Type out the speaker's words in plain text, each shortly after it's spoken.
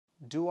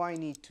do I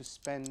need to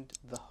spend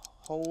the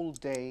whole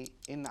day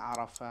in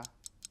Arafah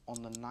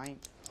on the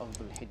 9th of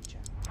Dhul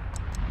Hijjah?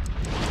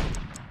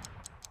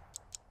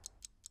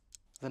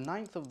 The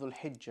 9th of Dhul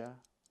Hijjah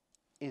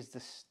is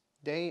the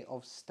day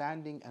of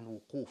standing and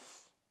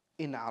wuquf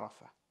in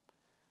Arafah.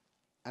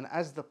 And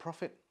as the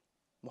Prophet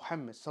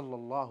Muhammad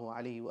sallallahu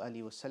alayhi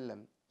wa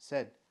sallam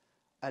said,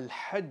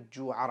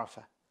 Al-Hajju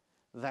Arafah,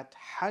 that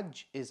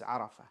Hajj is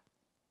Arafah.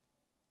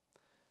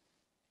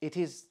 It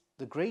is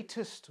the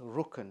greatest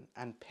rukn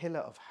and pillar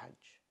of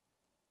Hajj.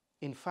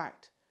 In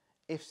fact,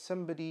 if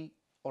somebody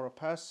or a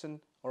person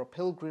or a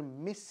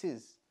pilgrim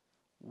misses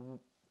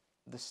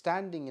the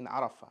standing in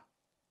Arafah,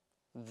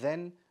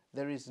 then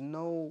there is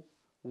no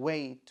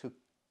way to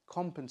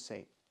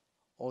compensate,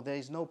 or there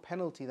is no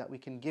penalty that we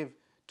can give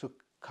to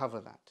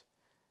cover that.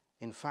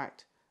 In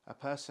fact, a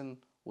person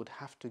would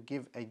have to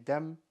give a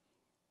dam,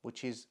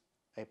 which is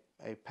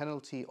a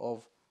penalty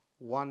of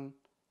 1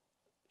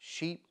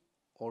 sheep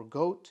or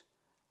goat,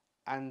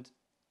 and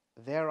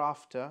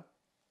thereafter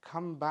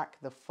come back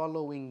the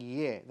following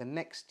year, the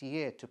next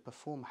year, to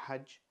perform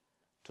Hajj,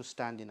 to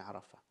stand in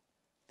Arafah.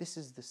 This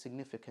is the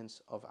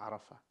significance of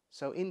Arafah.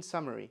 So in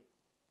summary,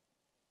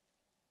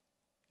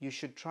 you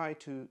should try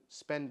to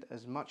spend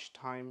as much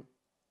time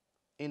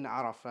in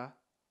Arafah.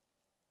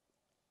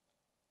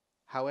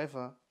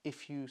 However,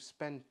 if you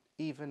spend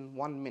even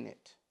 1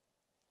 minute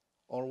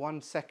or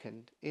 1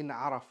 second in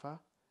Arafah,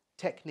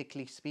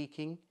 technically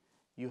speaking,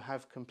 you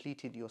have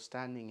completed your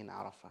standing in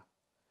Arafah.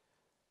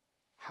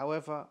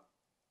 However,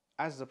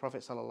 as the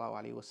Prophet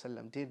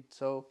ﷺ did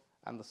so,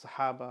 and the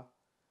Sahaba,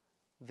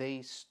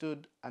 they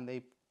stood and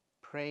they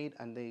prayed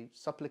and they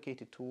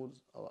supplicated to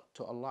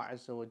Allah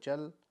Azza wa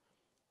Jal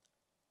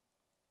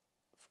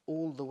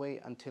all the way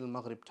until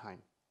Maghrib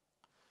time.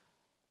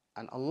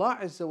 And Allah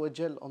Azza wa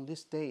Jal on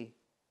this day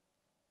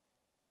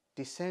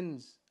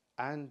descends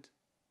and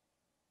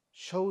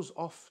shows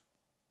off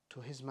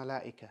to His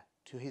malaika,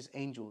 to His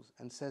angels,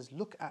 and says,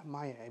 look at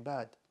my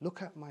ibad,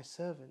 look at my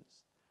servants.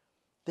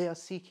 They are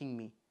seeking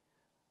me.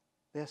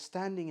 They are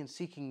standing and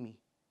seeking me.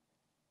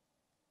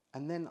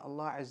 And then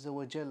Allah Azza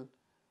wa Jal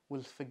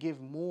will forgive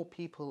more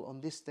people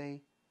on this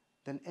day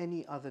than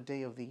any other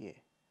day of the year.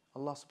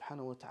 Allah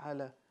subhanahu wa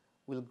ta'ala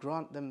will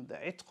grant them the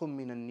itqum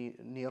min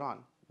al-niran,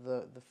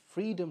 the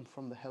freedom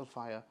from the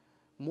hellfire,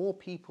 more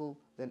people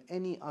than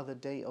any other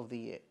day of the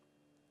year.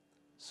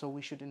 So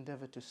we should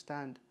endeavor to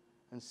stand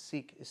and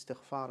seek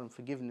istighfar and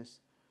forgiveness,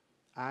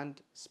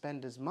 and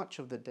spend as much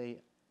of the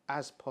day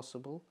as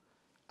possible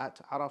at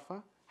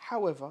Arafah.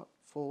 However,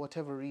 for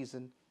whatever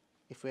reason,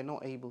 if we're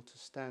not able to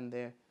stand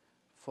there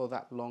for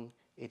that long,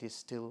 it is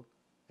still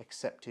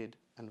accepted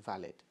and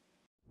valid.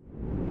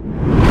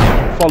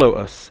 Follow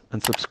us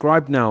and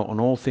subscribe now on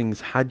all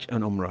things Hajj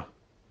and Umrah.